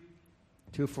century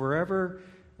to forever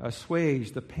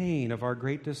assuage the pain of our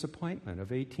great disappointment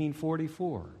of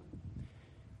 1844.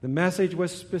 The message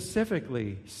was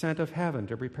specifically sent of heaven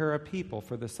to prepare a people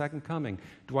for the second coming.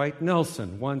 Dwight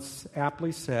Nelson once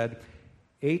aptly said,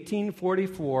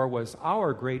 1844 was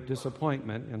our great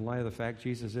disappointment in light of the fact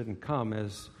Jesus didn't come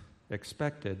as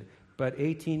expected, but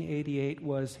 1888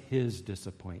 was his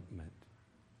disappointment.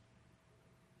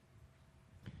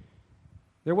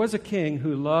 There was a king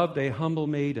who loved a humble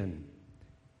maiden.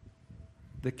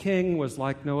 The king was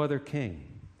like no other king.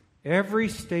 Every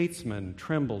statesman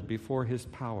trembled before his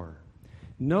power.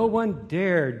 No one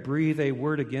dared breathe a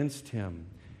word against him,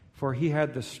 for he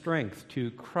had the strength to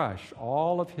crush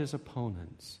all of his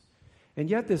opponents.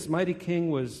 And yet this mighty king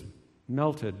was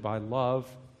melted by love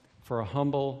for a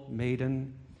humble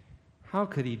maiden. How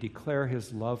could he declare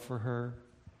his love for her?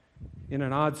 In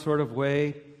an odd sort of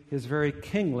way, his very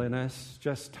kingliness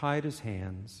just tied his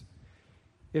hands.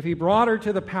 If he brought her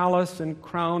to the palace and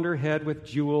crowned her head with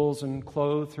jewels and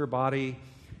clothed her body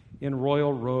in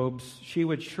royal robes, she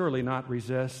would surely not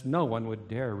resist. No one would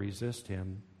dare resist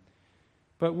him.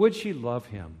 But would she love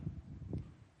him?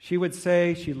 She would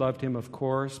say she loved him, of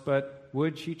course, but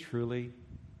would she truly?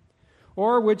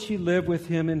 Or would she live with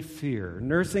him in fear,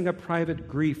 nursing a private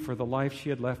grief for the life she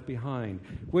had left behind?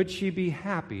 Would she be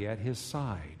happy at his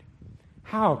side?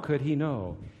 How could he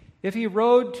know? If he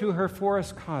rode to her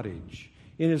forest cottage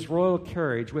in his royal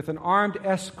carriage with an armed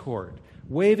escort,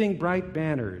 waving bright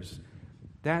banners,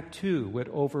 That too would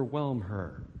overwhelm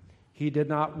her. He did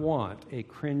not want a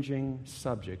cringing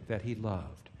subject that he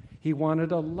loved. He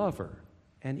wanted a lover,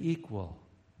 an equal.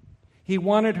 He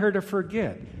wanted her to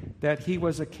forget that he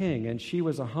was a king and she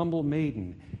was a humble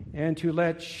maiden, and to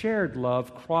let shared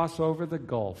love cross over the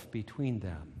gulf between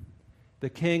them. The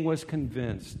king was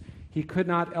convinced he could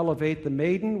not elevate the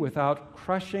maiden without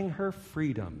crushing her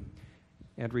freedom,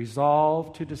 and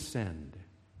resolved to descend.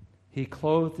 He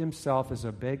clothed himself as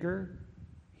a beggar.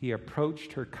 He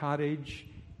approached her cottage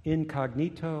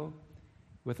incognito,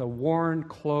 with a worn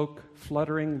cloak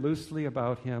fluttering loosely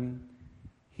about him.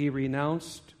 He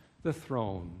renounced the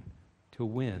throne to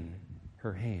win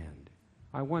her hand.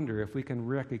 I wonder if we can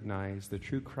recognize the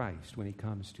true Christ when he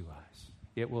comes to us.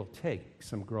 It will take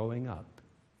some growing up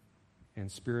and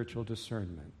spiritual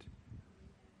discernment.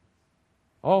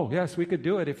 Oh, yes, we could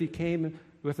do it if he came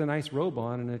with a nice robe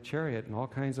on and a chariot and all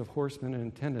kinds of horsemen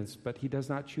and attendants, but he does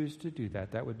not choose to do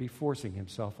that. That would be forcing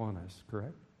himself on us,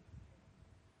 correct?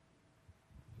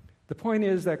 The point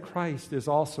is that Christ is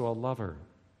also a lover.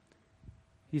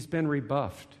 He's been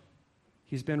rebuffed.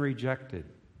 He's been rejected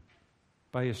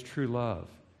by his true love.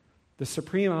 The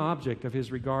supreme object of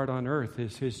his regard on earth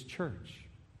is his church.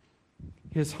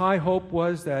 His high hope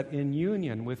was that in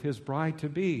union with his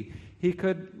bride-to-be, he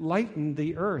could lighten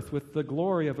the earth with the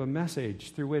glory of a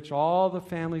message through which all the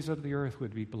families of the earth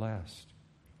would be blessed.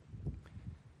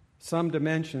 Some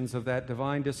dimensions of that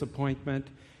divine disappointment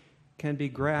can be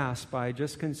grasped by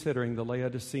just considering the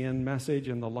Laodicean message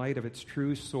in the light of its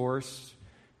true source.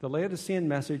 The Laodicean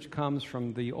message comes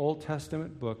from the Old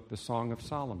Testament book, the Song of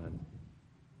Solomon.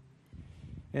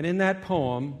 And in that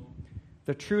poem,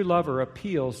 the true lover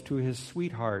appeals to his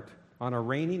sweetheart on a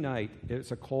rainy night.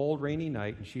 It's a cold, rainy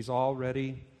night, and she's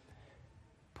already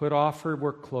put off her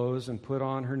work clothes and put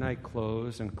on her night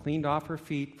clothes and cleaned off her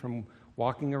feet from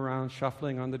walking around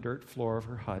shuffling on the dirt floor of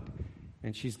her hut.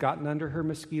 And she's gotten under her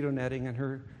mosquito netting and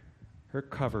her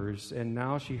covers, and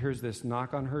now she hears this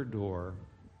knock on her door.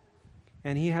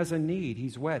 And he has a need.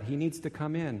 He's wet. He needs to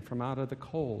come in from out of the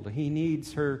cold. He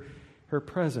needs her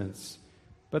presence.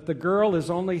 But the girl is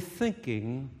only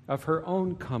thinking of her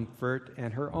own comfort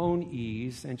and her own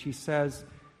ease, and she says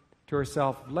to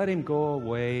herself, let him go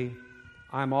away.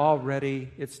 I'm all ready.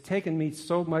 It's taken me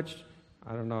so much.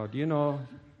 I don't know. Do you know,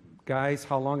 guys,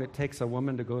 how long it takes a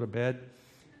woman to go to bed?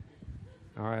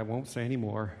 All right, I won't say any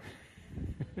more.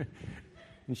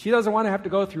 And she doesn't want to have to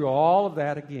go through all of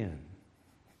that again.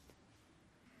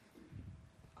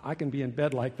 I can be in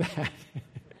bed like that.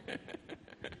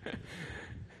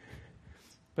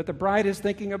 But the bride is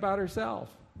thinking about herself,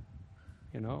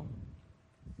 you know.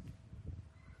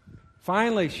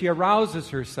 Finally, she arouses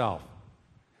herself.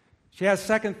 She has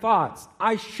second thoughts.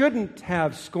 I shouldn't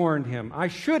have scorned him. I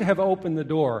should have opened the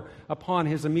door upon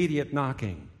his immediate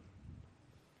knocking.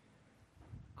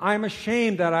 I'm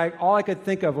ashamed that all I could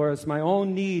think of was my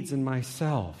own needs and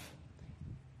myself.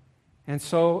 And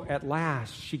so, at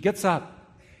last, she gets up,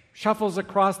 shuffles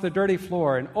across the dirty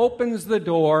floor, and opens the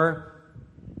door.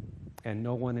 And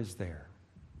no one is there.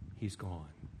 He's gone.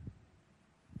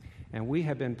 And we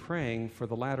have been praying for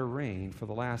the latter rain for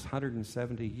the last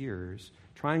 170 years,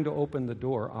 trying to open the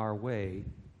door our way.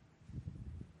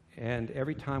 And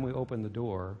every time we open the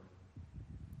door,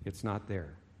 it's not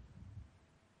there.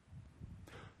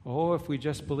 Oh, if we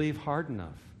just believe hard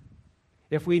enough,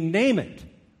 if we name it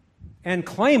and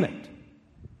claim it,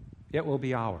 it will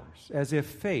be ours, as if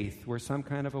faith were some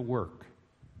kind of a work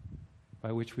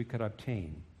by which we could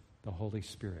obtain the Holy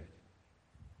Spirit.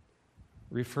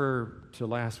 Refer to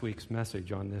last week's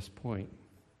message on this point.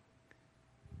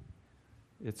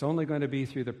 It's only going to be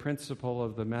through the principle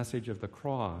of the message of the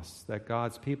cross that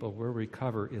God's people will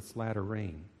recover its latter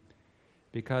rain,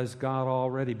 because God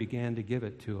already began to give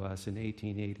it to us in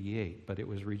 1888, but it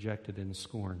was rejected and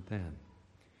scorned then.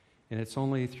 And it's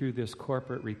only through this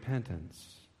corporate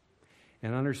repentance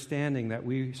and understanding that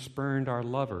we spurned our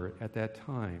lover at that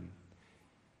time,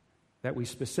 that we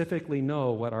specifically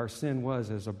know what our sin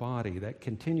was as a body that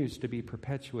continues to be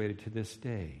perpetuated to this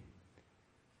day,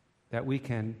 that we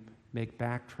can make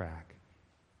backtrack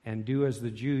and do as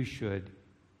the Jews should,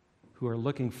 who are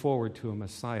looking forward to a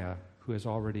Messiah who has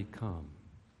already come.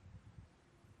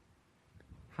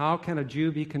 How can a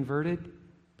Jew be converted?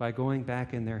 By going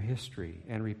back in their history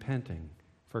and repenting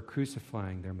for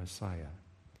crucifying their Messiah.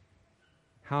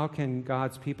 How can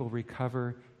God's people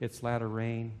recover its latter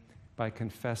rain? By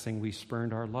confessing we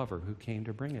spurned our lover who came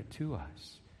to bring it to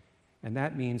us. And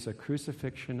that means a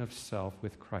crucifixion of self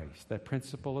with Christ, that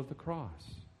principle of the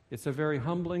cross. It's a very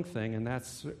humbling thing, and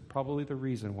that's probably the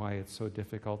reason why it's so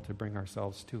difficult to bring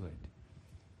ourselves to it.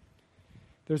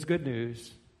 There's good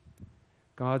news.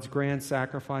 God's grand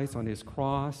sacrifice on his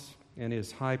cross and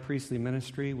his high priestly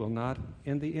ministry will not,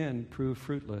 in the end, prove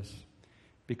fruitless,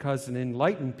 because an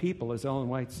enlightened people, as Ellen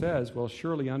White says, will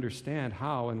surely understand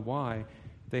how and why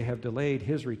they have delayed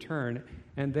his return,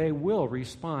 and they will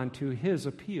respond to his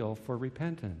appeal for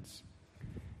repentance.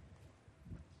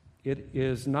 It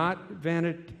is not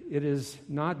vanity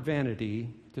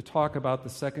to talk about the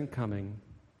second coming.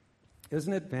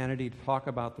 Isn't it vanity to talk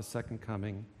about the second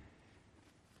coming?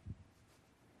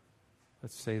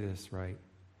 Let's say this right.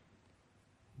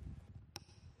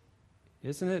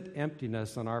 Isn't it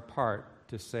emptiness on our part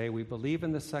to say we believe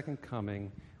in the second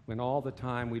coming when all the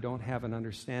time we don't have an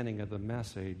understanding of the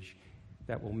message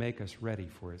that will make us ready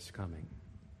for its coming?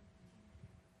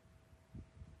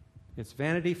 It's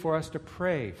vanity for us to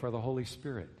pray for the Holy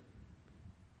Spirit,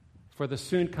 for the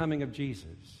soon coming of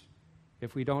Jesus,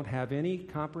 if we don't have any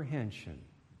comprehension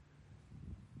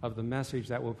of the message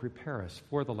that will prepare us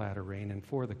for the latter rain and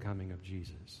for the coming of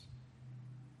Jesus.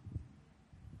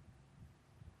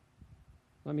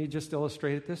 Let me just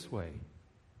illustrate it this way.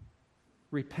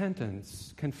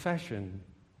 Repentance, confession,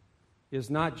 is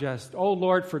not just, oh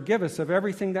Lord, forgive us of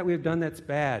everything that we've done that's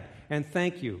bad, and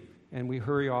thank you. And we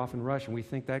hurry off and rush, and we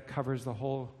think that covers the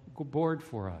whole board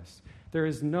for us. There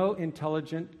is no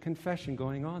intelligent confession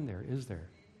going on there, is there?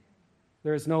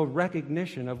 There is no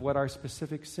recognition of what our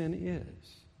specific sin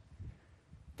is.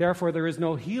 Therefore, there is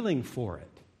no healing for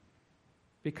it,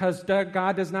 because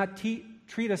God does not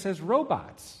treat us as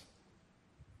robots.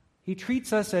 He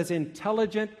treats us as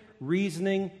intelligent,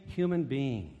 reasoning human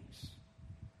beings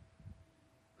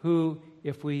who,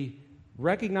 if we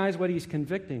recognize what he's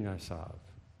convicting us of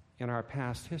in our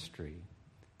past history,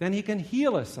 then he can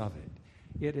heal us of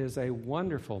it. It is a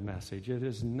wonderful message. It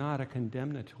is not a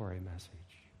condemnatory message.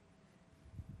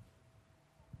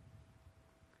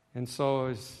 And so,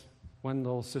 as one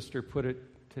little sister put it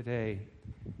today,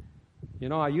 you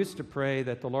know, I used to pray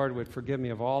that the Lord would forgive me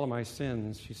of all of my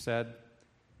sins. She said,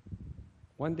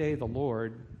 one day the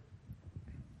Lord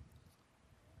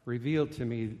revealed to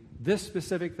me this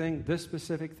specific thing, this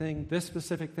specific thing, this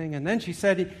specific thing. And then she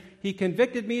said, he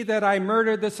convicted me that I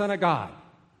murdered the Son of God.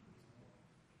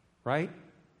 Right?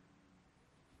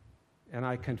 And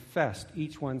I confessed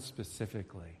each one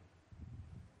specifically.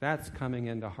 That's coming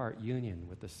into heart union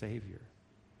with the Savior.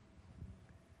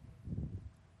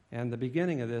 And the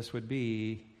beginning of this would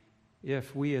be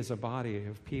if we as a body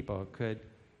of people could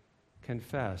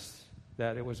confess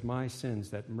that it was my sins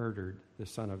that murdered the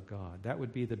Son of God. That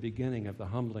would be the beginning of the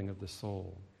humbling of the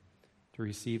soul to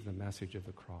receive the message of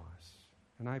the cross.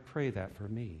 And I pray that for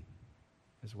me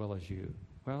as well as you.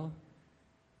 Well,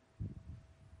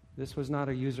 this was not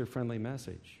a user-friendly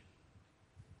message.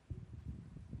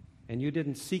 And you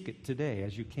didn't seek it today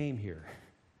as you came here.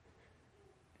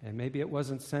 And maybe it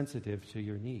wasn't sensitive to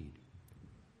your need.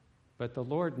 But the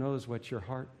Lord knows what your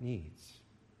heart needs.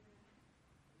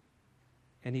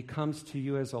 And he comes to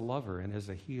you as a lover and as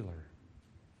a healer.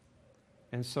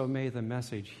 And so may the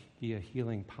message be a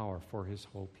healing power for his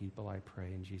whole people, I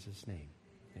pray in Jesus' name.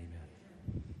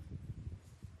 Amen.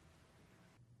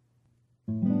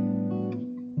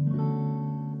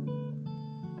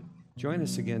 Join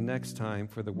us again next time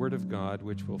for the Word of God,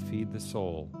 which will feed the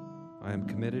soul. I am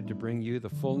committed to bring you the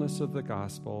fullness of the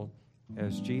gospel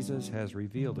as Jesus has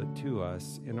revealed it to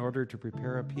us in order to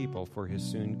prepare a people for his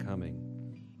soon coming.